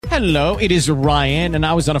Hello, it is Ryan, and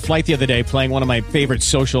I was on a flight the other day playing one of my favorite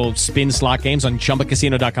social spin slot games on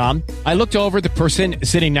ChumbaCasino.com. I looked over at the person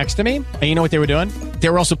sitting next to me, and you know what they were doing? They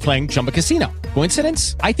were also playing Chumba Casino.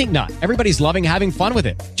 Coincidence? I think not. Everybody's loving having fun with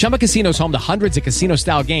it. Chumba Casino is home to hundreds of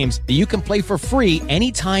casino-style games that you can play for free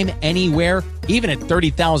anytime, anywhere, even at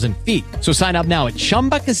 30,000 feet. So sign up now at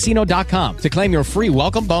ChumbaCasino.com to claim your free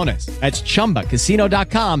welcome bonus. That's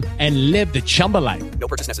ChumbaCasino.com and live the Chumba life. No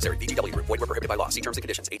purchase necessary. VGW. Void were prohibited by law. See terms and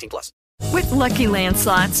conditions. 18+. With Lucky Land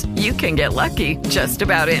Slots, you can get lucky just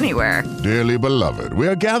about anywhere. Dearly beloved, we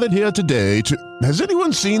are gathered here today to... Has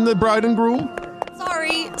anyone seen the bride and groom?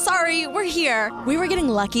 Sorry, we're here. We were getting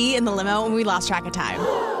lucky in the limo and we lost track of time.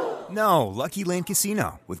 No, Lucky Land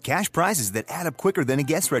Casino, with cash prizes that add up quicker than a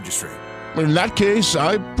guest registry. In that case,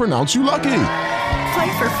 I pronounce you lucky.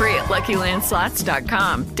 Play for free at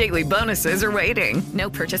LuckyLandSlots.com. Daily bonuses are waiting. No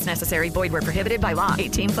purchase necessary. Void where prohibited by law.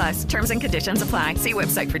 18+. Terms and conditions apply. See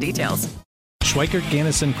website for details. Schweikert,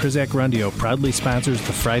 Gannison, Krizak, Rundio proudly sponsors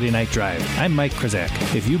the Friday Night Drive. I'm Mike Krizak.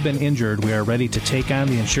 If you've been injured, we are ready to take on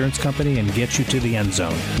the insurance company and get you to the end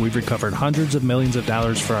zone. We've recovered hundreds of millions of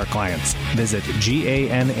dollars for our clients. Visit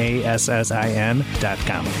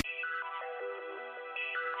GANASSIN.com.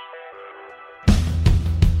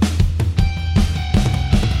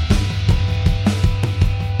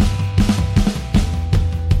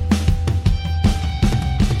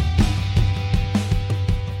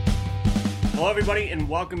 Hello, everybody, and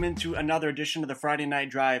welcome into another edition of the Friday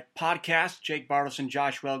Night Drive podcast. Jake Bartles and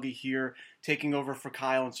Josh Welge here, taking over for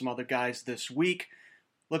Kyle and some other guys this week.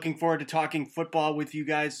 Looking forward to talking football with you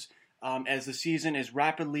guys as the season is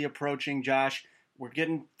rapidly approaching. Josh, we're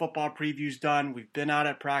getting football previews done. We've been out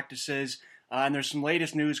at practices, and there's some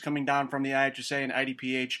latest news coming down from the IHSA and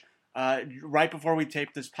IDPH right before we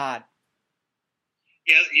tape this pod.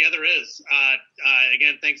 Yeah, there is.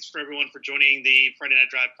 Again, thanks for everyone for joining the Friday Night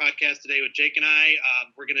Drive podcast today with Jake and I.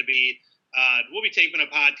 We'll be taping a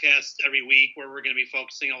podcast every week where we're going to be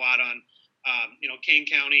focusing a lot on, Kane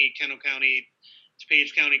County, Kendall County,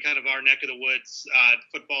 DuPage County, kind of our neck of the woods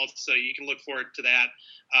football. So you can look forward to that.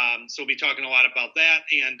 So we'll be talking a lot about that.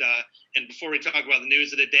 And before we talk about the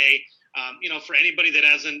news of the day, for anybody that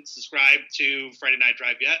hasn't subscribed to Friday Night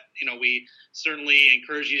Drive yet, we certainly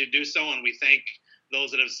encourage you to do so, and we thank those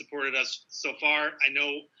that have supported us so far. I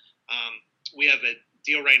know we have a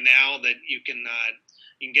deal right now that you can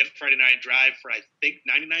get Friday Night Drive for, I think,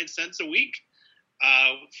 99 cents a week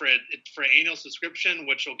for an annual subscription,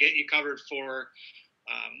 which will get you covered for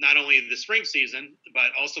not only the spring season,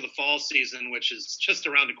 but also the fall season, which is just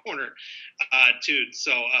around the corner too.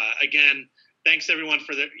 So again, thanks everyone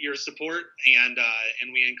for your support, and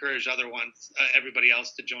we encourage everybody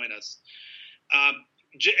else to join us.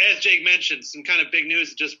 As Jake mentioned, some kind of big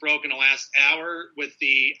news just broke in the last hour with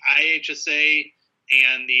the IHSA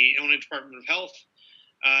and the Illinois Department of Health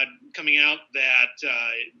coming out that,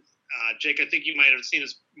 Jake, I think you might have seen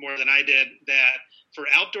this more than I did, that for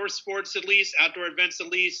outdoor sports at least, outdoor events at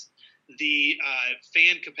least, the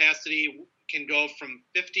fan capacity can go from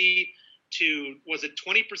 50 to, was it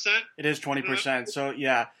 20%? It is 20%. So,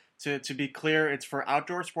 yeah. To be clear, it's for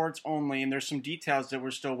outdoor sports only, and there's some details that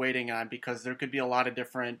we're still waiting on because there could be a lot of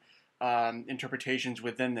different interpretations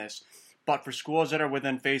within this. But for schools that are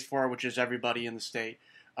within Phase 4, which is everybody in the state,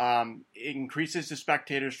 it increases the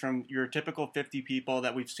spectators from your typical 50 people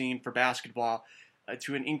that we've seen for basketball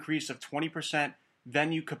to an increase of 20%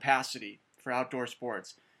 venue capacity for outdoor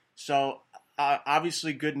sports. So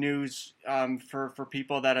obviously good news for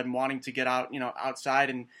people that are wanting to get out,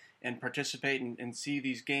 outside and participate and see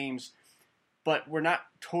these games. But we're not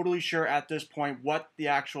totally sure at this point what the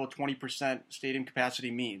actual 20% stadium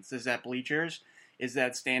capacity means. Is that bleachers? Is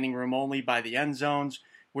that standing room only by the end zones?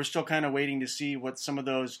 We're still kind of waiting to see what some of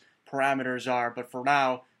those parameters are. But for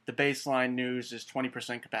now, the baseline news is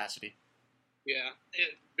 20% capacity. Yeah,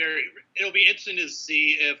 it'll be interesting to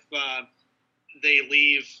see if they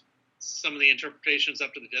leave some of the interpretations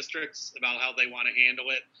up to the districts about how they want to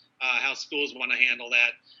handle it, how schools want to handle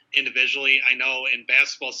that individually. I know in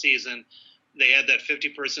basketball season, they had that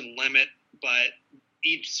 50-person limit, but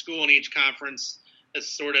each school and each conference has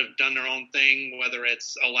sort of done their own thing, whether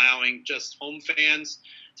it's allowing just home fans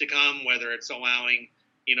to come, whether it's allowing,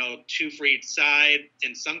 2 for each side.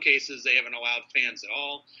 In some cases, they haven't allowed fans at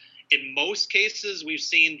all. In most cases, we've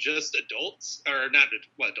seen just adults, or not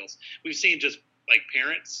adults, we've seen just like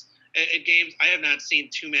parents at games. I have not seen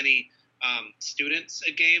too many students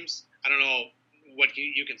at games. I don't know what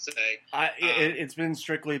you can say. It's been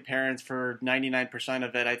strictly parents for 99%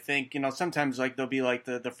 of it. I think, sometimes like there'll be like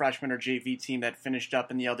the freshman or JV team that finished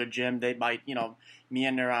up in the other gym. They might,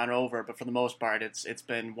 meander on over, but for the most part, it's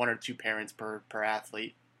been 1 or 2 parents per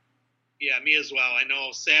athlete. Yeah, me as well. I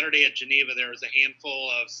know Saturday at Geneva there was a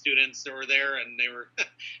handful of students that were there, and they were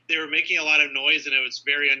they were making a lot of noise, and it was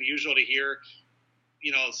very unusual to hear,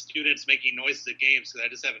 students making noises at games, because I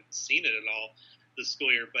just haven't seen it at all this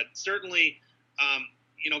school year. But certainly,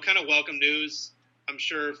 kind of welcome news, I'm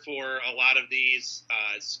sure, for a lot of these,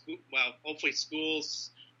 hopefully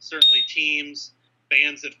schools, certainly teams,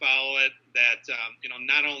 fans that follow it, that,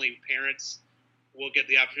 not only parents will get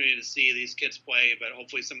the opportunity to see these kids play, but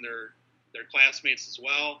hopefully some of their classmates as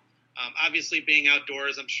well. Obviously, being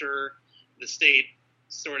outdoors, I'm sure the state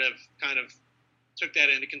sort of kind of took that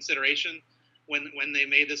into consideration when they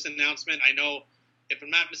made this announcement. I know, if I'm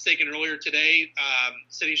not mistaken, earlier today,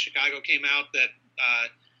 City of Chicago came out that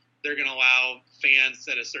they're going to allow fans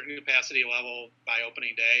at a certain capacity level by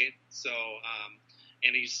opening day. So,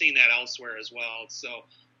 and you've seen that elsewhere as well. So,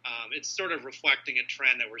 it's sort of reflecting a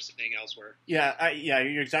trend that we're seeing elsewhere. Yeah,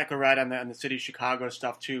 you're exactly right on the City of Chicago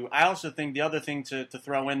stuff too. I also think the other thing to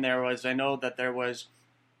throw in there was, I know that there was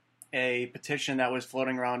a petition that was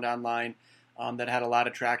floating around online that had a lot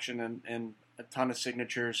of traction and a ton of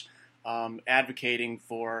signatures advocating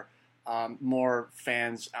for more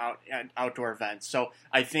fans at outdoor events. So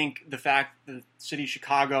I think the fact that the City of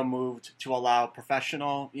Chicago moved to allow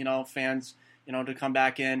professional, fans, to come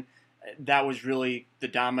back in, that was really the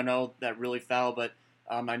domino that really fell. But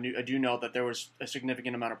I do know that there was a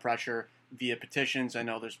significant amount of pressure via petitions. I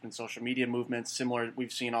know there's been social media movements similar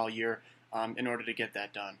we've seen all year in order to get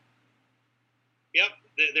that done. Yep,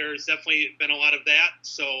 there's definitely been a lot of that.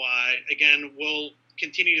 So again, we'll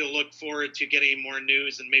continue to look forward to getting more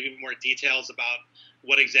news and maybe more details about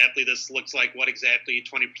what exactly this looks like, what exactly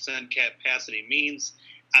 20% capacity means.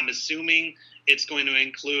 I'm assuming it's going to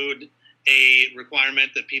include a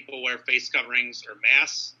requirement that people wear face coverings or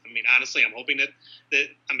masks. I mean, honestly, I'm hoping that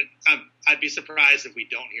I'd be surprised if we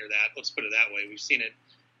don't hear that. Let's put it that way. We've seen it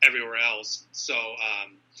everywhere else. So,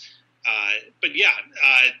 but yeah,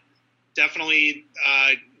 definitely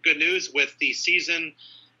good news with the season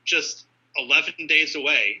just 11 days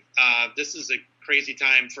away. This is a crazy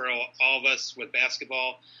time for all of us with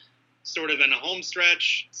basketball, sort of in a home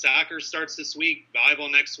stretch. Soccer starts this week,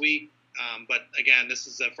 volleyball next week. But again, this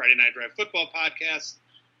is a Friday Night Drive football podcast,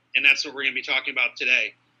 and that's what we're going to be talking about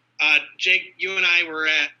today. Jake, you and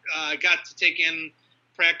I got to take in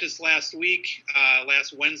practice last week.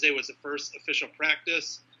 Last Wednesday was the first official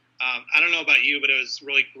practice. I don't know about you, but it was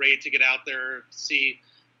really great to get out there, see,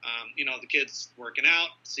 the kids working out,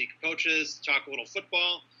 see coaches, talk a little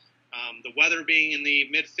football. The weather being in the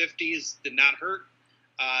mid-50s did not hurt.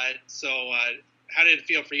 So how did it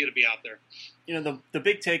feel for you to be out there? The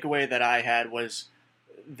big takeaway that I had was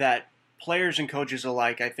that players and coaches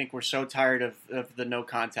alike, I think, were so tired of the no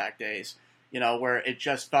contact days, where it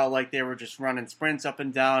just felt like they were just running sprints up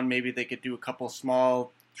and down. Maybe they could do a couple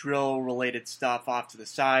small drill related stuff off to the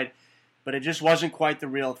side, but it just wasn't quite the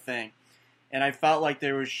real thing. And I felt like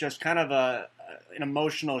there was just kind of an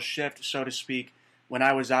emotional shift, so to speak, when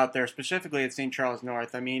I was out there, specifically at St. Charles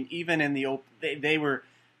North. I mean, even in the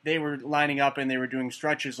they were lining up and they were doing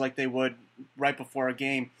stretches like they would right before a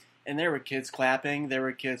game. And there were kids clapping. There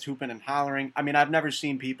were kids hooping and hollering. I mean, I've never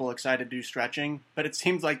seen people excited to do stretching, but it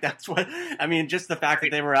seems like that's what – I mean, just the fact that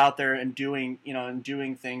they were out there and doing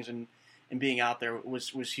things and being out there was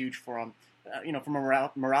huge for them, from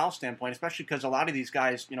a morale standpoint, especially because a lot of these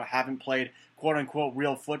guys, haven't played quote-unquote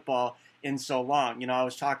real football in so long. I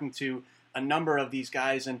was talking to a number of these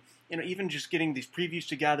guys and, even just getting these previews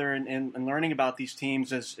together and learning about these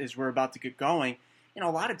teams as we're about to get going, a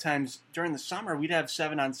lot of times during the summer we'd have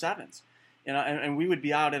 7-on-7s, and we would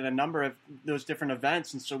be out at a number of those different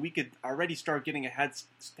events, and so we could already start getting a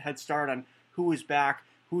head start on who is back,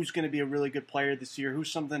 who's going to be a really good player this year, who's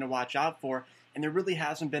something to watch out for, and there really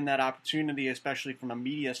hasn't been that opportunity, especially from a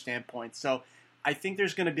media standpoint. So I think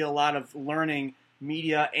there's going to be a lot of learning,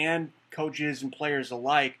 media and coaches and players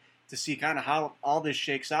alike, to see kind of how all this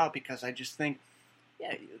shakes out, because I just think,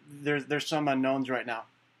 there's some unknowns right now.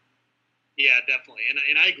 Yeah, definitely.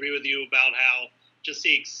 And I agree with you about how just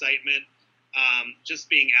the excitement, just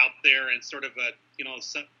being out there in sort of a,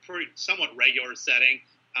 somewhat regular setting.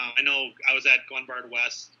 I know I was at Glenbard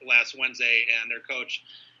West last Wednesday, and their coach,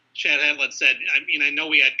 Chad Hetlett, said, I know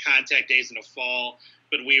we had contact days in the fall,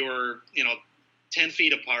 but we were, 10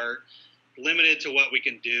 feet apart, limited to what we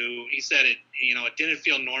can do. He said it didn't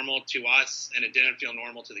feel normal to us, and it didn't feel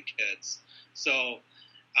normal to the kids. So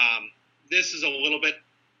this is a little bit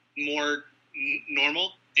more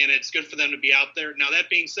normal, and it's good for them to be out there. Now, that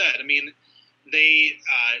being said, I mean, they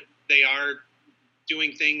are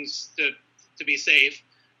doing things to be safe.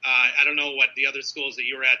 I don't know what the other schools that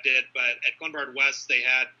you were at did, but at Glenbard West, they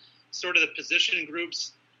had sort of the position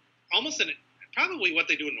groups almost probably what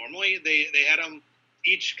they do normally. They had them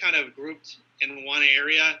each kind of grouped in one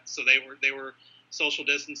area, so they were social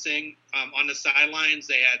distancing. On the sidelines,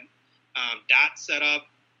 they had dots set up,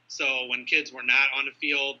 so when kids were not on the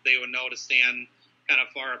field, they would know to stand kind of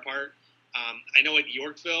far apart. I know at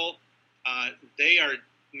Yorkville, they are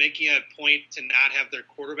making a point to not have their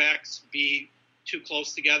quarterbacks be too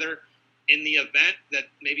close together. In the event that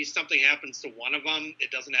maybe something happens to one of them,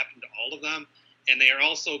 it doesn't happen to all of them. And they are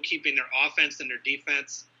also keeping their offense and their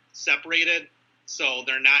defense separated, so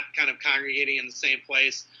they're not kind of congregating in the same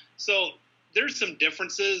place. So there's some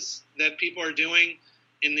differences that people are doing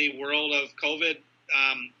in the world of COVID,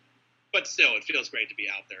 but still, it feels great to be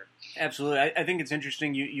out there. Absolutely. I think it's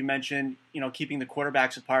interesting you mentioned, keeping the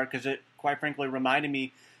quarterbacks apart, because it quite frankly reminded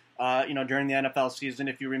me, during the NFL season,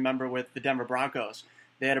 if you remember with the Denver Broncos,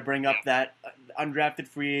 they had to bring up that undrafted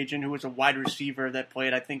free agent who was a wide receiver that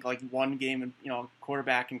played, I think, like one game,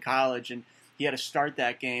 quarterback in college, and he had to start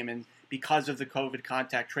that game, and because of the COVID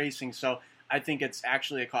contact tracing. So I think it's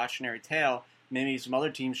actually a cautionary tale. Maybe some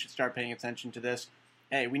other teams should start paying attention to this.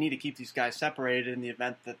 Hey, we need to keep these guys separated in the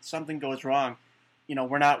event that something goes wrong.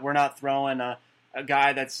 We're not throwing a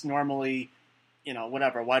guy that's normally,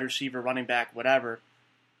 whatever, wide receiver, running back, whatever.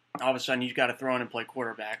 All of a sudden, you've got to throw in and play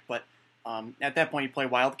quarterback. But at that point, you play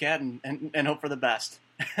Wildcat and hope for the best.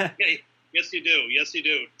 Yes, you do. Yes, you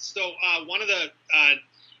do. So one of the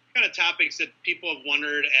kind of topics that people have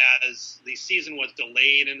wondered as the season was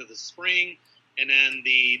delayed into the spring, and then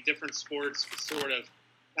the different sports sort of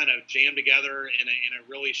kind of jammed together in a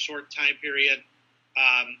really short time period,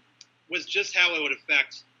 was just how it would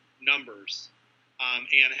affect numbers,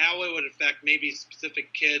 and how it would affect maybe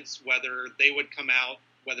specific kids, whether they would come out,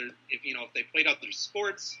 whether if they played out their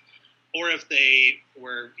sports, or if they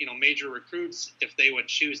were major recruits, if they would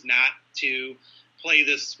choose not to play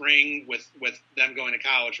this spring with them going to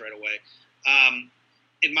college right away.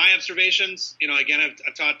 In my observations, again,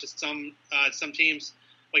 I've talked to some teams,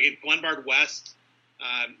 like at Glenbard West.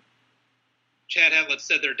 Chad Hetlett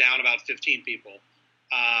said they're down about 15 people.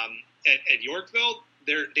 At Yorkville,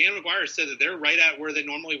 Dan McGuire said that they're right at where they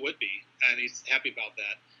normally would be, and he's happy about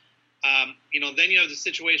that. Then you have the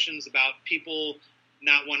situations about people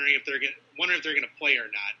not wondering if they're going to play or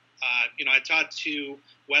not. I talked to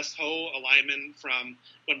Wes Ho, a lineman from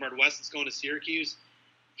Glenbard West that's going to Syracuse.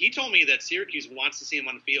 He told me that Syracuse wants to see him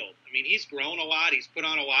on the field. I mean, he's grown a lot. He's put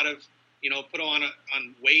on a lot of,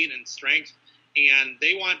 on weight and strength, and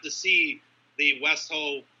they want to see the Wes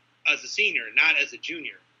Ho as a senior, not as a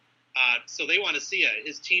junior. So they want to see it.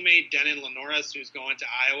 His teammate, Denon Lenoris, who's going to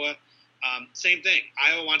Iowa, same thing.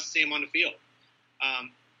 Iowa wants to see him on the field.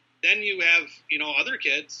 Then you have, other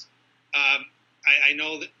kids. I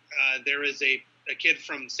know that there is a kid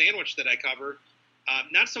from Sandwich that I cover.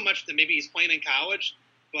 Not so much that maybe he's playing in college,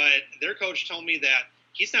 but their coach told me that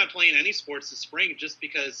he's not playing any sports this spring just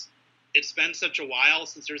because it's been such a while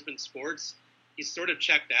since there's been sports. He's sort of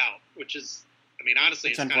checked out, which is,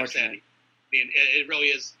 honestly, it's kind of sad. It really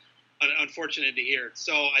is unfortunate to hear.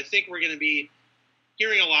 So I think we're going to be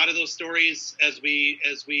hearing a lot of those stories as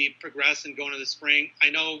we progress and go into the spring. I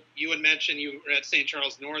know you had mentioned you were at St.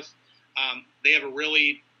 Charles North. They have a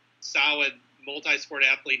really solid multi-sport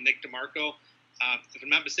athlete, Nick DeMarco. If I'm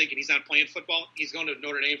not mistaken, he's not playing football. He's going to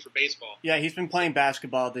Notre Dame for baseball. Yeah, he's been playing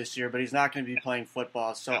basketball this year, but he's not going to be playing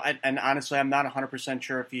football. So, and honestly, I'm not 100%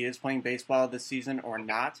 sure if he is playing baseball this season or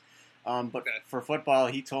not. But for football,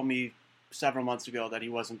 he told me several months ago that he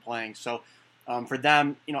wasn't playing. So, for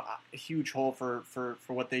them, a huge hole for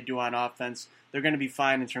what they do on offense. They're going to be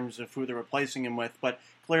fine in terms of who they're replacing him with. But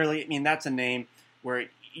clearly, that's a name where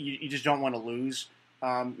you just don't want to lose,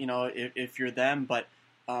 if you're them. But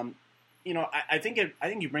I think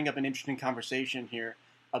you bring up an interesting conversation here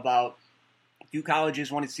about do colleges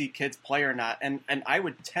want to see kids play or not, and I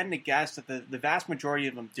would tend to guess that the vast majority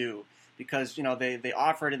of them do, because they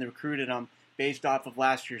offered and they recruited them based off of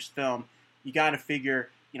last year's film. You got to figure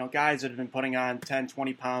guys that have been putting on 10,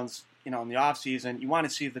 20 pounds in the off season. You want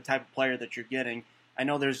to see the type of player that you're getting. I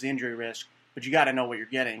know there's the injury risk, but you got to know what you're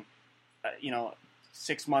getting.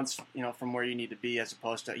 6 months from where you need to be as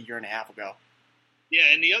opposed to a year and a half ago. Yeah,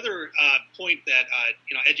 and the other point that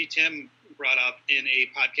Edgy Tim brought up in a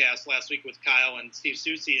podcast last week with Kyle and Steve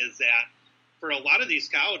Susi is that for a lot of these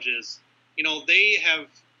colleges, they have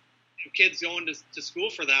kids going to school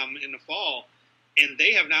for them in the fall, and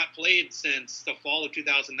they have not played since the fall of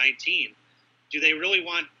 2019. Do they really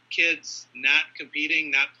want kids not competing,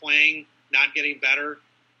 not playing, not getting better,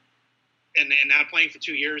 and not playing for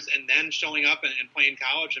 2 years and then showing up and playing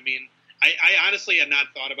college? I honestly had not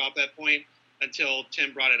thought about that point until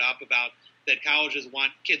Tim brought it up about that colleges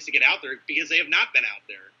want kids to get out there because they have not been out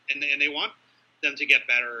there. and they want them to get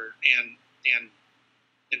better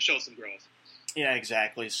and show some growth. Yeah,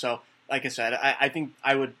 exactly. So, like I said, I think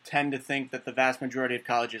I would tend to think that the vast majority of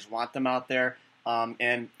colleges want them out there,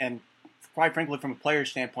 and quite frankly, from a player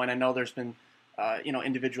standpoint, I know there's been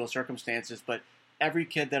individual circumstances, but every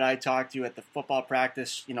kid that I talked to at the football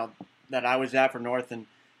practice, that I was at for North and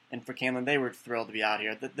for Camelin, they were thrilled to be out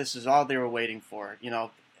here. This is all they were waiting for.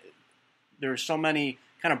 There were so many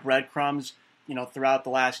kind of breadcrumbs, throughout the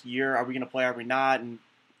last year. Are we going to play? Are we not? And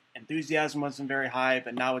enthusiasm wasn't very high,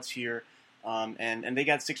 but now it's here, and they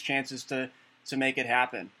got 6 chances to make it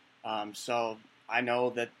happen. So I know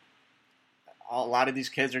that a lot of these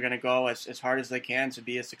kids are going to go as hard as they can to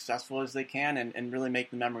be as successful as they can and really make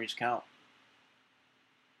the memories count.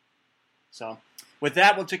 So with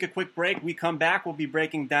that, we'll take a quick break. We come back, we'll be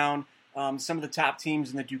breaking down some of the top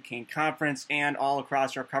teams in the Duquesne Conference and all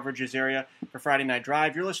across our coverages area for Friday Night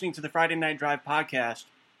Drive. You're listening to the Friday Night Drive podcast,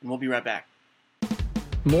 and we'll be right back.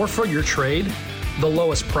 More for your trade? The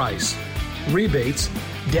lowest price, rebates,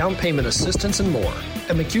 down payment assistance, and more.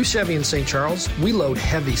 At McHugh Chevy in St. Charles, we load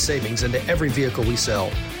heavy savings into every vehicle we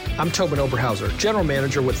sell. I'm Tobin Oberhauser, General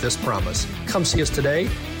Manager with this promise. Come see us today,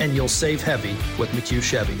 and you'll save heavy with McHugh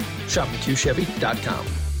Chevy. Shop McHughChevy.com.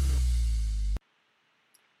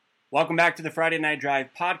 Welcome back to the Friday Night Drive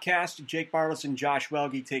podcast. Jake Bartles and Josh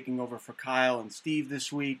Welge taking over for Kyle and Steve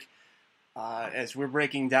this week as we're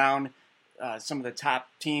breaking down some of the top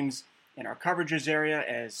teams in our coverages area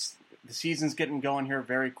as the season's getting going here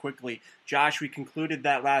very quickly. Josh, we concluded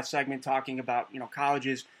that last segment talking about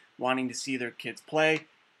colleges wanting to see their kids play.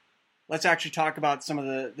 Let's actually talk about some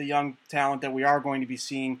of the young talent that we are going to be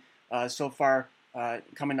seeing so far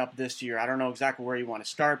coming up this year. I don't know exactly where you want to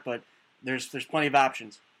start, but there's plenty of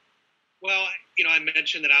options. Well, I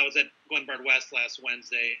mentioned that I was at Glenbard West last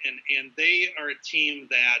Wednesday, and they are a team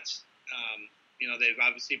that, they've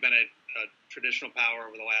obviously been a traditional power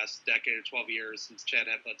over the last decade or 12 years since Chad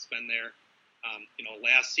Hetlett's been there.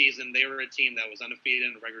 Last season, they were a team that was undefeated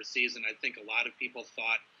in the regular season. I think a lot of people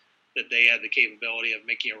thought that they had the capability of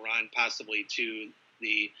making a run possibly to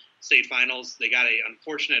the state finals. They got an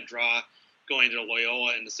unfortunate draw going to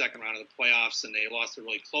Loyola in the second round of the playoffs, and they lost a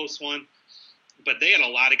really close one. But they had a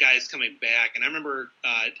lot of guys coming back, and I remember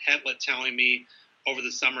Hetlett telling me over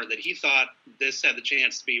the summer that he thought this had the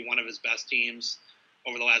chance to be one of his best teams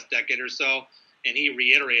over the last decade or so, and he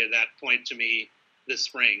reiterated that point to me this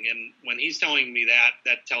spring. And when he's telling me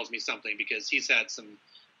that tells me something, because he's had some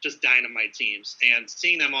just dynamite teams. And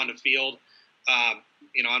seeing them on the field,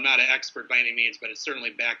 I'm not an expert by any means, but it certainly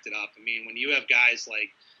backed it up. I mean, when you have guys like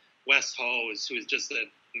Wes Hose, who is just a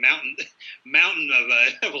mountain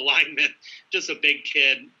of a lineman, just a big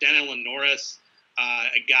kid. Denellen Norris,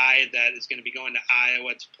 a guy that is going to be going to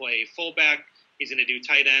Iowa to play fullback. He's going to do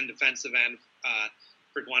tight end, defensive end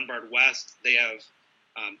for Glenbard West. They have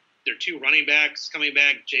their 2 running backs coming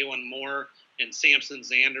back, Jalen Moore and Samson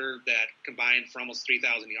Zander, that combined for almost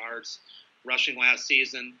 3,000 yards rushing last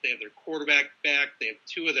season. They have their quarterback back. They have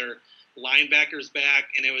 2 of their linebackers back.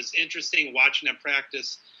 And it was interesting watching them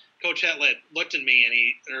practice. Coach Hetlett looked at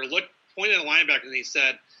me and pointed at the linebacker and he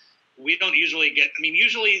said, "We don't usually get. I mean,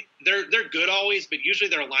 usually they're good always, but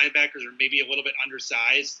usually their linebackers are maybe a little bit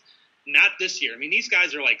undersized. Not this year. I mean, these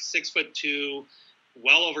guys are like 6'2",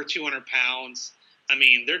 well over 200 pounds. I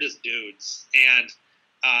mean, they're just dudes. And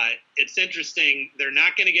it's interesting. They're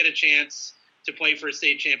not going to get a chance to play for a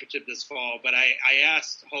state championship this fall. But I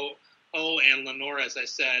asked Ho and Lenoris, I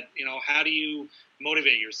said, how do you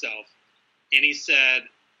motivate yourself? And he said,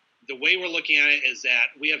 the way we're looking at it is that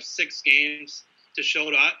we have 6 games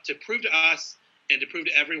to prove to us and to prove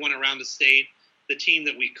to everyone around the state the team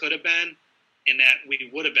that we could have been and that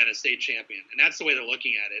we would have been a state champion. And that's the way they're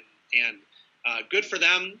looking at it. And good for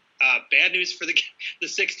them. Bad news for the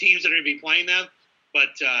 6 teams that are going to be playing them. But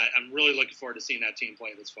I'm really looking forward to seeing that team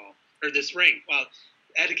play this fall or this spring. Well,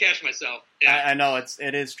 I had to catch myself. Yeah. I know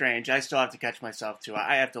it is strange. I still have to catch myself too.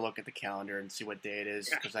 I have to look at the calendar and see what day it is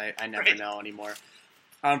because I never know anymore.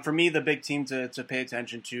 For me, the big team to pay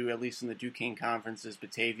attention to, at least in the Duquesne Conference, is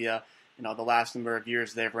Batavia. The last number of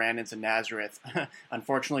years they've ran into Nazareth.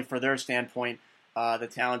 Unfortunately, for their standpoint, the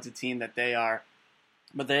talented team that they are,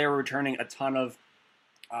 but they are returning a ton of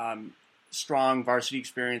strong varsity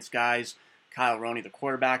experienced guys. Kyle Roney, the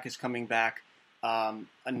quarterback, is coming back.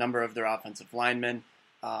 A number of their offensive linemen.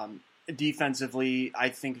 Defensively, I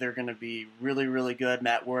think they're going to be really, really good.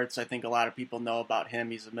 Matt Wirtz, I think a lot of people know about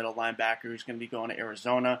him. He's a middle linebacker who's going to be going to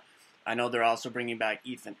Arizona. I know they're also bringing back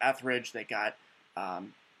Ethan Etheridge. They got,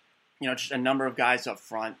 just a number of guys up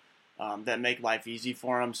front that make life easy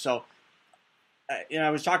for them. So I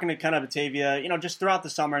was talking to kind of Batavia, just throughout the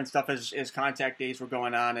summer and stuff as contact days were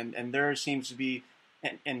going on, and there seems to be,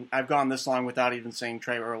 and I've gone this long without even saying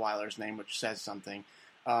Trey Erweiler's name, which says something.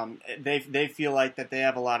 They feel like that they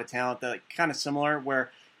have a lot of talent that kind of similar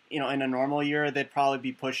where, in a normal year they'd probably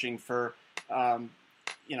be pushing for,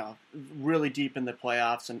 really deep in the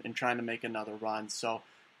playoffs and trying to make another run. So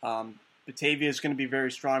Batavia is going to be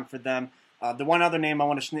very strong for them. The one other name I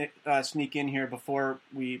want to sneak in here before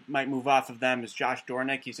we might move off of them is Josh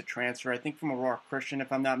Dornick. He's a transfer, I think, from Aurora Christian,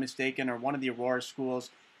 if I'm not mistaken, or one of the Aurora schools.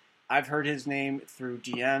 I've heard his name through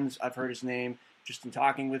DMs. I've heard his name just in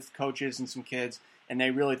talking with coaches and some kids, and they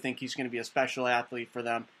really think he's going to be a special athlete for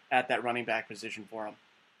them at that running back position for him.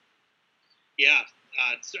 Yeah,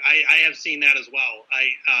 I have seen that as well.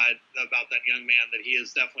 About that young man, that he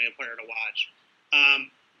is definitely a player to watch.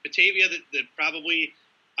 Batavia, probably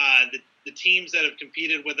the teams that have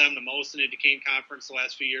competed with them the most in the Duquesne Conference the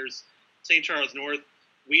last few years, St. Charles North,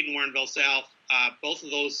 Wheaton Warrenville South, both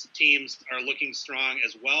of those teams are looking strong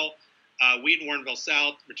as well. Wheaton Warrenville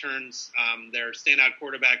South returns their standout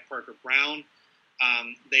quarterback, Parker Brown.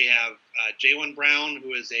 They have Jalen Brown,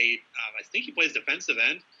 who is I think he plays defensive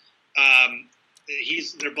end.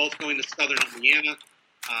 They're both going to Southern Indiana.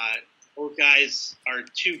 Both guys are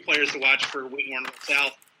two players to watch for Wheaton Warrenville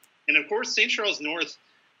South. And, of course, St. Charles North,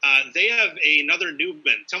 they have another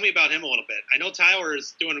newbie. Tell me about him a little bit. I know Tyler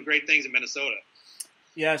is doing great things in Minnesota.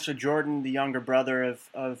 Yeah, so Jordan, the younger brother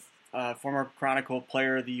of former Chronicle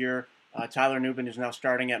Player of the Year, Tyler Newbin, is now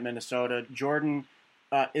starting at Minnesota. Jordan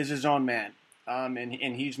is his own man,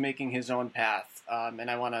 and he's making his own path.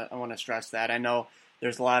 And I want to stress that. I know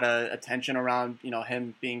there's a lot of attention around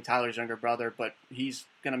him being Tyler's younger brother, but he's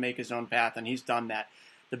going to make his own path, and he's done that.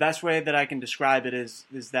 The best way that I can describe it is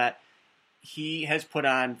that he has put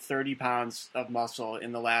on 30 pounds of muscle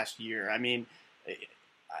in the last year. I mean,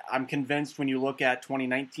 I'm convinced when you look at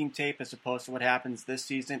 2019 tape as opposed to what happens this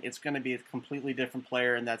season, it's going to be a completely different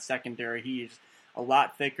player in that secondary. He's a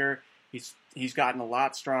lot thicker. He's gotten a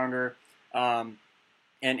lot stronger, and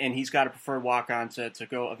he's got a preferred walk-on to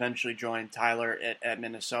go eventually join Tyler at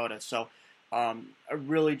Minnesota. So and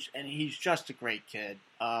he's just a great kid.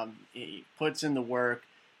 He puts in the work.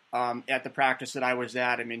 At the practice that I was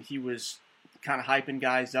at, I mean, he was kind of hyping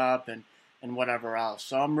guys up and whatever else.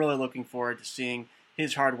 So I'm really looking forward to seeing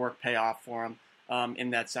his hard work pay off for him in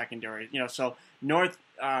that secondary. So North,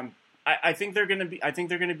 I think they're going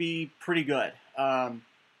to be pretty good.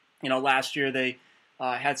 Last year they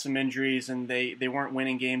had some injuries and they weren't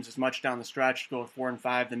winning games as much down the stretch. Go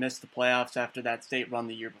 4-5. They missed the playoffs after that state run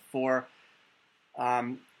the year before.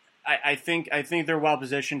 I think they're well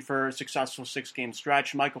positioned for a successful 6-game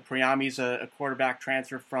stretch. Michael Priami's a quarterback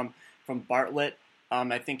transfer from Bartlett.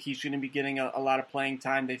 I think he's going to be getting a lot of playing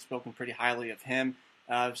time. They've spoken pretty highly of him.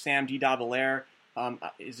 Sam DeDabelaire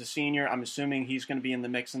is a senior. I'm assuming he's going to be in the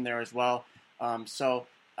mix in there as well. I've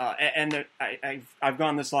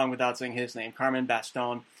gone this long without saying his name. Carmen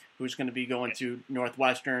Bastone, who's going to be going to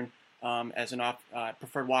Northwestern as an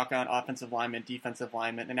preferred walk-on offensive lineman, defensive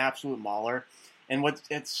lineman, an absolute mauler. And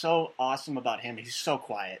it's so awesome about him, he's so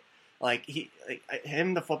quiet.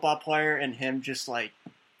 Him, the football player, and him just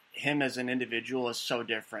him as an individual is so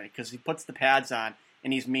different because he puts the pads on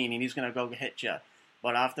and he's mean and he's going to go hit you.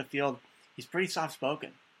 But off the field, he's pretty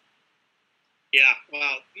soft-spoken. Yeah,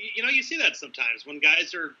 well, you see that sometimes when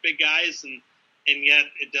guys are big guys and yet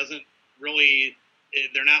it doesn't really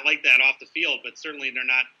 – they're not like that off the field, but certainly they're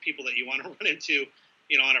not people that you want to run into,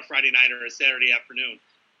 on a Friday night or a Saturday afternoon.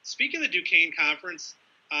 Speaking of the Duquesne Conference,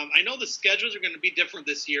 I know the schedules are going to be different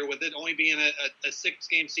this year with it only being a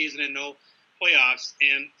 6-game season and no playoffs.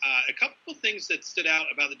 And a couple of things that stood out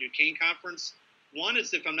about the Duquesne Conference. One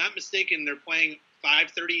is, if I'm not mistaken, they're playing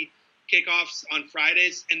 5:30 kickoffs on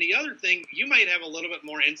Fridays. And the other thing, you might have a little bit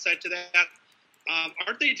more insight to that.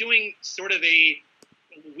 Aren't they doing sort of a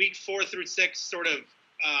week 4 through 6 sort of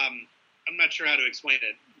I'm not sure how to explain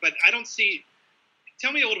it, but I don't see –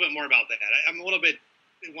 tell me a little bit more about that. I'm a little bit –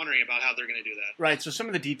 wondering about how they're going to do that. Right, so some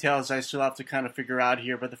of the details I still have to kind of figure out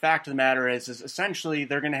here, but the fact of the matter is essentially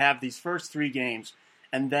they're going to have these first 3 games,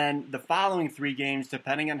 and then the following 3 games,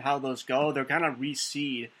 depending on how those go, they're going to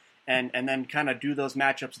reseed and then kind of do those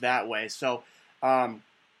matchups that way. So, I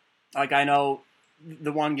know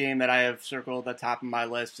the one game that I have circled at the top of my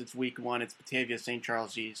list, it's week 1, it's Batavia St.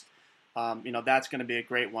 Charles East. That's going to be a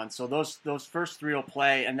great one. So those first 3 will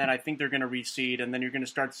play, and then I think they're going to reseed, and then you're going to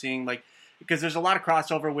start seeing because there's a lot of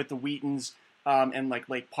crossover with the Wheatons and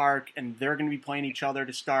Lake Park, and they're going to be playing each other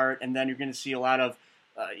to start, and then you're going to see a lot of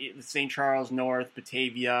St. Charles North,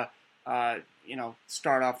 Batavia,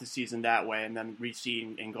 start off the season that way, and then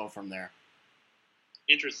reseed and go from there.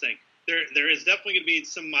 Interesting. there is definitely going to be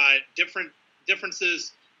some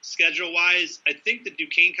differences schedule-wise. I think the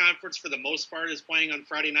Duquesne Conference, for the most part, is playing on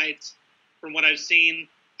Friday nights. From what I've seen,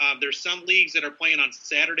 there's some leagues that are playing on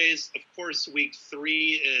Saturdays. Of course, week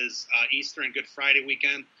 3 is Easter and Good Friday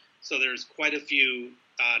weekend, so there's quite a few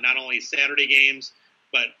not only Saturday games,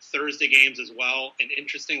 but Thursday games as well. An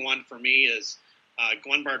interesting one for me is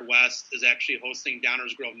Glenbard West is actually hosting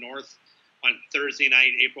Downers Grove North on Thursday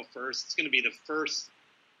night, April 1st. It's going to be the first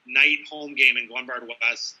night home game in Glenbard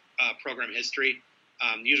West program history.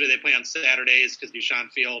 Usually they play on Saturdays because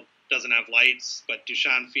Duchamp Field doesn't have lights, but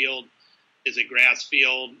Duchamp Field is a grass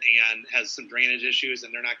field and has some drainage issues,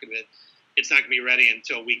 and it's not going to be ready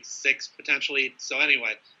until week 6 potentially. So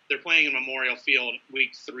anyway, they're playing in Memorial Field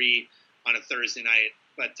week 3 on a Thursday night.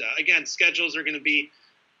 But again, schedules are going to be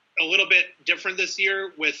a little bit different this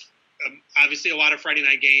year with obviously a lot of Friday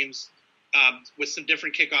night games with some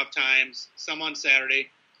different kickoff times, some on Saturday,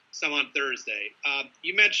 some on Thursday.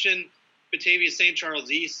 You mentioned Batavia St.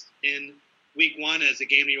 Charles East in week 1 as a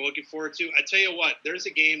game that you're looking forward to. I tell you what, there's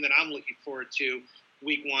a game that I'm looking forward to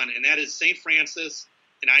week 1, and that is St. Francis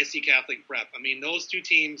and IC Catholic Prep. I mean, those two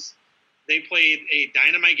teams, they played a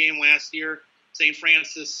dynamite game last year. St.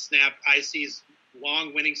 Francis snapped IC's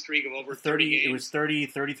long winning streak of over 30 games. It was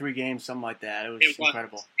 33 games, something like that. It was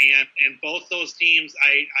incredible. And both those teams,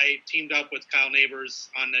 I teamed up with Kyle Neighbors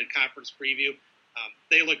on the conference preview.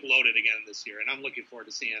 They look loaded again this year, and I'm looking forward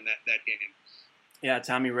to seeing that game. Yeah,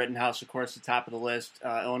 Tommy Rittenhouse, of course, the top of the list,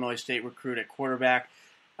 Illinois State recruit at quarterback.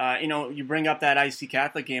 You bring up that IC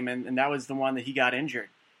Catholic game, and that was the one that he got injured.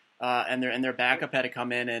 And their backup had to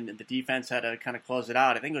come in, and the defense had to kind of close it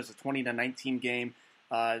out. I think it was a 20-19 game.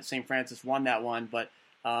 St. Francis won that one, but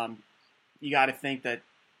you got to think that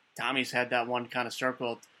Tommy's had that one kind of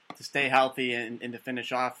circled to stay healthy and to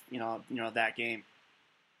finish off, that game.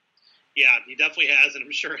 Yeah, he definitely has, and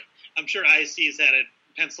I'm sure IC's had it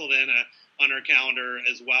penciled in on her calendar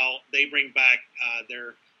as well. They bring back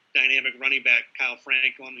their dynamic running back Kyle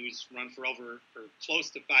Franklin, who's run for close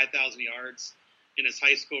to 5,000 yards in his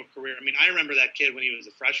high school career. I mean, I remember that kid when he was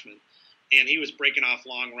a freshman, and he was breaking off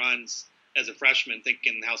long runs as a freshman,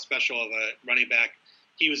 thinking how special of a running back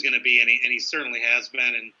he was going to be, and he certainly has been.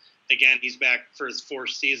 And again, he's back for his 4th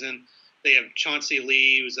season. They have Chauncey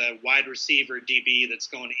Lee, who's a wide receiver DB that's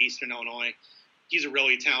going to Eastern Illinois. He's a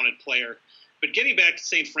really talented player. But getting back to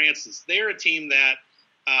St. Francis, they're a team that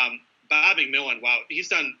Bob McMillan, wow, he's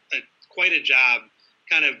done quite a job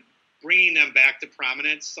kind of bringing them back to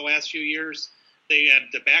prominence the last few years. They had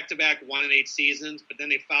the back-to-back 1-8 seasons, but then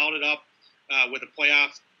they followed it up with a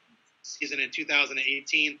playoff season in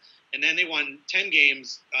 2018, and then they won 10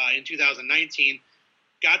 games in 2019,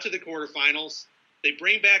 got to the quarterfinals. They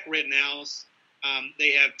bring back Rittenhouse.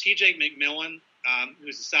 They have TJ McMillan,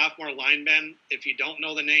 who's a sophomore lineman. If you don't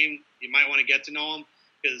know the name, you might want to get to know him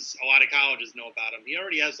because a lot of colleges know about him. He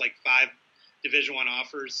already has like 5 Division I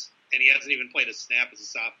offers, and he hasn't even played a snap as a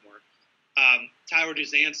sophomore. Tyler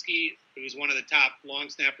Duzansky, who's one of the top long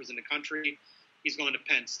snappers in the country, he's going to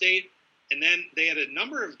Penn State. And then they had a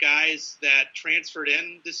number of guys that transferred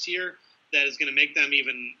in this year that is going to make them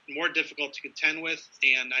even more difficult to contend with.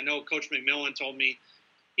 And I know Coach McMillan told me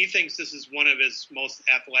he thinks this is one of his most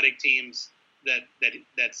athletic teams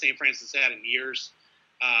that St. Francis had in years.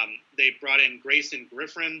 They brought in Grayson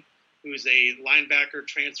Griffin, who's a linebacker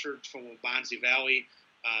transferred from Waubonsie Valley.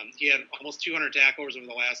 He had almost 200 tackles over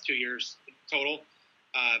the last 2 years total.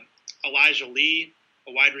 Elijah Lee,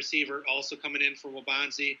 a wide receiver, also coming in for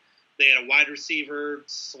Waubonsie. They had a wide receiver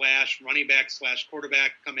 / running back /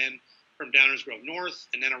 quarterback come in from Downers Grove North,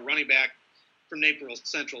 and then a running back from Naperville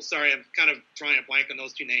Central. Sorry, I'm kind of drawing a blank on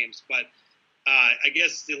those 2 names, but I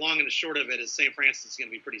guess the long and the short of it is St. Francis is going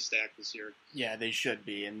to be pretty stacked this year. Yeah, they should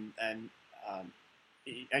be, and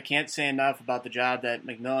I can't say enough about the job that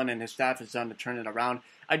McMillan and his staff has done to turn it around.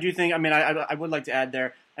 I do think, I would like to add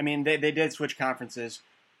there, they did switch conferences.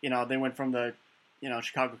 They went from the,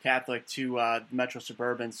 Chicago Catholic to Metro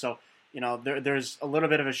Suburban. So, there's a little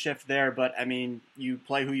bit of a shift there, but you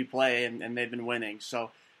play who you play, and they've been winning.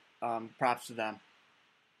 So, props to them.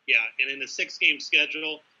 Yeah, and in the 6-game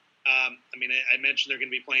schedule, I mentioned they're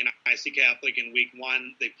going to be playing IC Catholic in week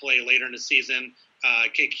 1. They play later in the season,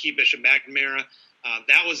 Kankakee Bishop McNamara.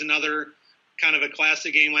 That was another kind of a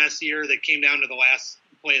classic game last year that came down to the last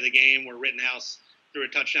play of the game where Rittenhouse threw a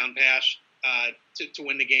touchdown pass to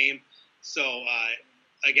win the game. So,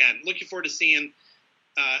 again, looking forward to seeing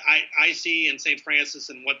IC and St. Francis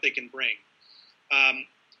and what they can bring.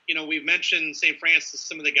 We've mentioned St. Francis,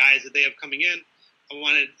 some of the guys that they have coming in. I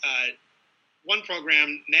wanted one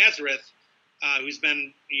program, Nazareth, who's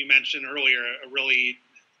been, you mentioned earlier, a really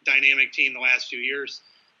dynamic team the last few years.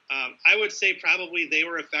 I would say probably they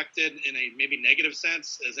were affected in a maybe negative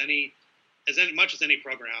sense as much as any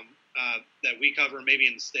program that we cover, maybe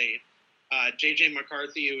in the state. J.J.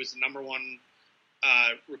 McCarthy, who was the number one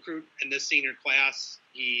recruit in this senior class,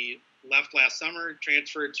 he left last summer,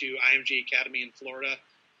 transferred to IMG Academy in Florida.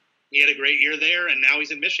 He had a great year there, and now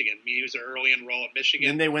he's in Michigan. I mean, he was an early enroll at Michigan.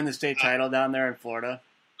 Didn't they win the state title down there in Florida?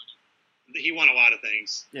 He won a lot of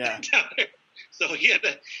things. Yeah. So he had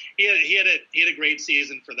a great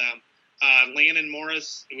season for them. Landon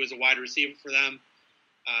Morris, who was a wide receiver for them,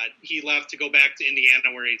 he left to go back to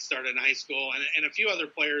Indiana where he started in high school, and a few other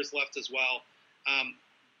players left as well.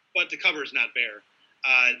 But the cover is not bare.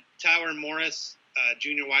 Tyler Morris,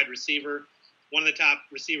 junior wide receiver, one of the top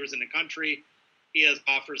receivers in the country. He has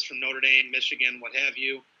offers from Notre Dame, Michigan, what have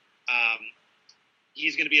you.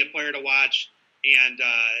 He's going to be a player to watch. And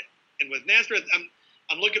with Nazareth,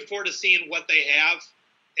 I'm looking forward to seeing what they have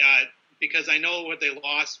because I know what they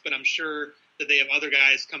lost, but I'm sure that they have other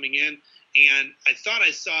guys coming in. And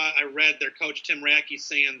I read their coach, Tim Rackey,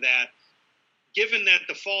 saying that given that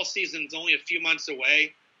the fall season is only a few months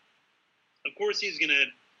away, of course he's going to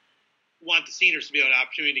want the seniors to be able to have an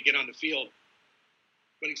opportunity to get on the field.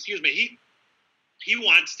 But he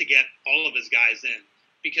wants to get all of his guys in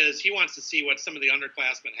because he wants to see what some of the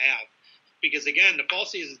underclassmen have. Because, again, the fall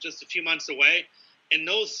season is just a few months away, and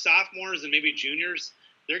those sophomores and maybe juniors,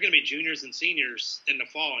 they're going to be juniors and seniors in the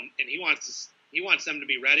fall, and he wants them to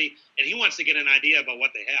be ready, and he wants to get an idea about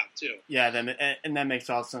what they have, too. Yeah, and that makes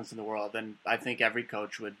all sense in the world, and I think every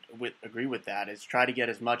coach would agree with that, is try to get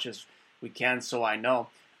as much as we can, so I know.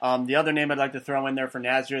 The other name I'd like to throw in there for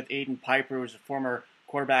Nazareth, Aiden Piper, who's a former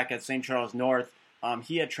quarterback at St. Charles North.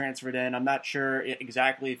 He had transferred in. I'm not sure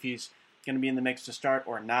exactly if he's going to be in the mix to start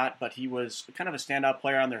or not, but he was kind of a standout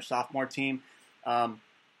player on their sophomore team. I'm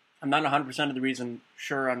not 100% of the reason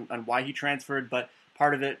sure on why he transferred, but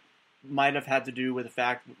part of it might have had to do with the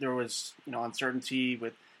fact that there was uncertainty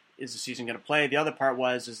with is the season going to play. The other part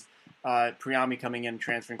is Priami coming in and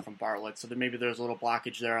transferring from Bartlett, so maybe there's a little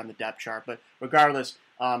blockage there on the depth chart. But regardless,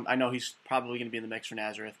 I know he's probably going to be in the mix for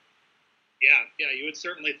Nazareth. Yeah, you would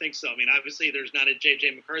certainly think so. I mean, obviously there's not a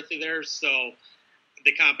J.J. McCarthy there, so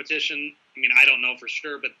the competition, I mean, I don't know for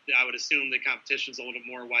sure, but I would assume the competition's a little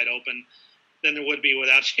more wide open than there would be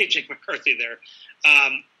without J.J. McCarthy there.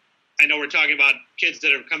 I know we're talking about kids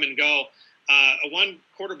that have come and go. One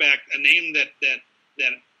quarterback, a name that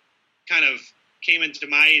kind of came into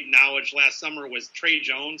my knowledge last summer was Trey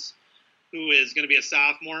Jones, who is going to be a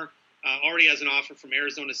sophomore, already has an offer from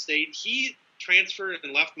Arizona State. He transferred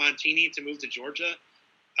and left Montini to move to Georgia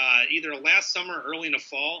either last summer or early in the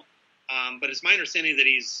fall. But it's my understanding that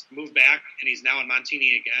he's moved back and he's now in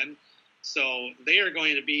Montini again. So they are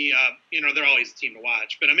going to be, they're always a team to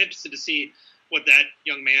watch. But I'm interested to see what that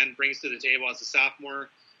young man brings to the table as a sophomore.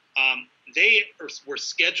 They were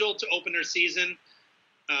scheduled to open their season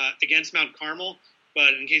against Mount Carmel.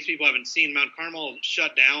 But in case people haven't seen, Mount Carmel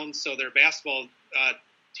shut down. So their basketball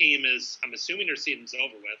team is, I'm assuming their season's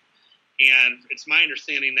over with. And it's my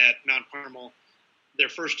understanding that Mount Carmel, their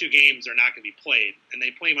first two games are not going to be played. And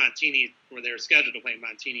they play Montini, where they're scheduled to play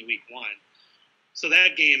Montini week 1. So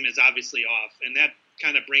that game is obviously off. And that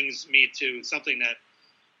kind of brings me to something that,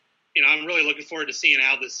 I'm really looking forward to seeing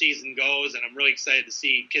how this season goes. And I'm really excited to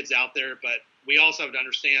see kids out there. But we also have to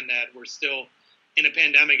understand that we're still in a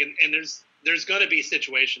pandemic. And there's going to be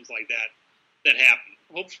situations like that happen.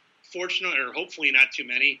 Hopefully not too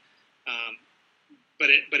many. But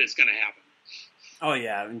it's going to happen. Oh,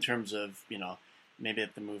 yeah, in terms of, maybe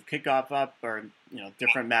if the move kickoff up or,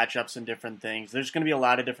 different matchups and different things. There's going to be a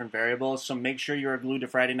lot of different variables, so make sure you're glued to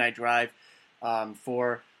Friday Night Drive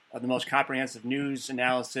for the most comprehensive news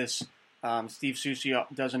analysis. Steve Susi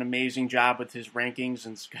does an amazing job with his rankings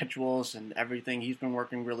and schedules and everything. He's been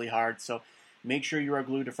working really hard, so make sure you are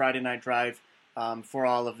glued to Friday Night Drive for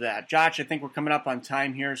all of that. Josh, I think we're coming up on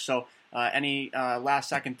time here, so any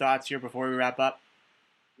last-second thoughts here before we wrap up?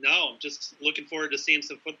 No, just looking forward to seeing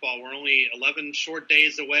some football. We're only 11 short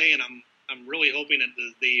days away, and I'm really hoping that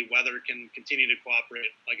the weather can continue to cooperate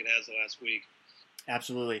like it has the last week.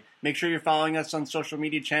 Absolutely. Make sure you're following us on social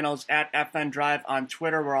media channels at FN Drive on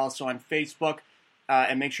Twitter. We're also on Facebook.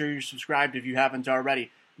 And make sure you're subscribed if you haven't already.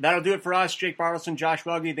 That'll do it for us. Jake Bartleson, Josh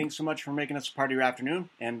Welge, thanks so much for making us a part of your afternoon,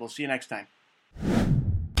 and we'll see you next time.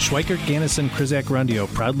 Schweikert, Gannison, Krizak,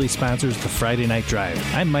 Rundio proudly sponsors the Friday Night Drive.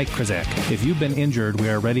 I'm Mike Krizak. If you've been injured, we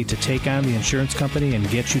are ready to take on the insurance company and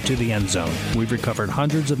get you to the end zone. We've recovered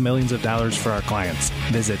hundreds of millions of dollars for our clients.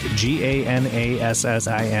 Visit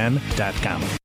GANASSIN.com.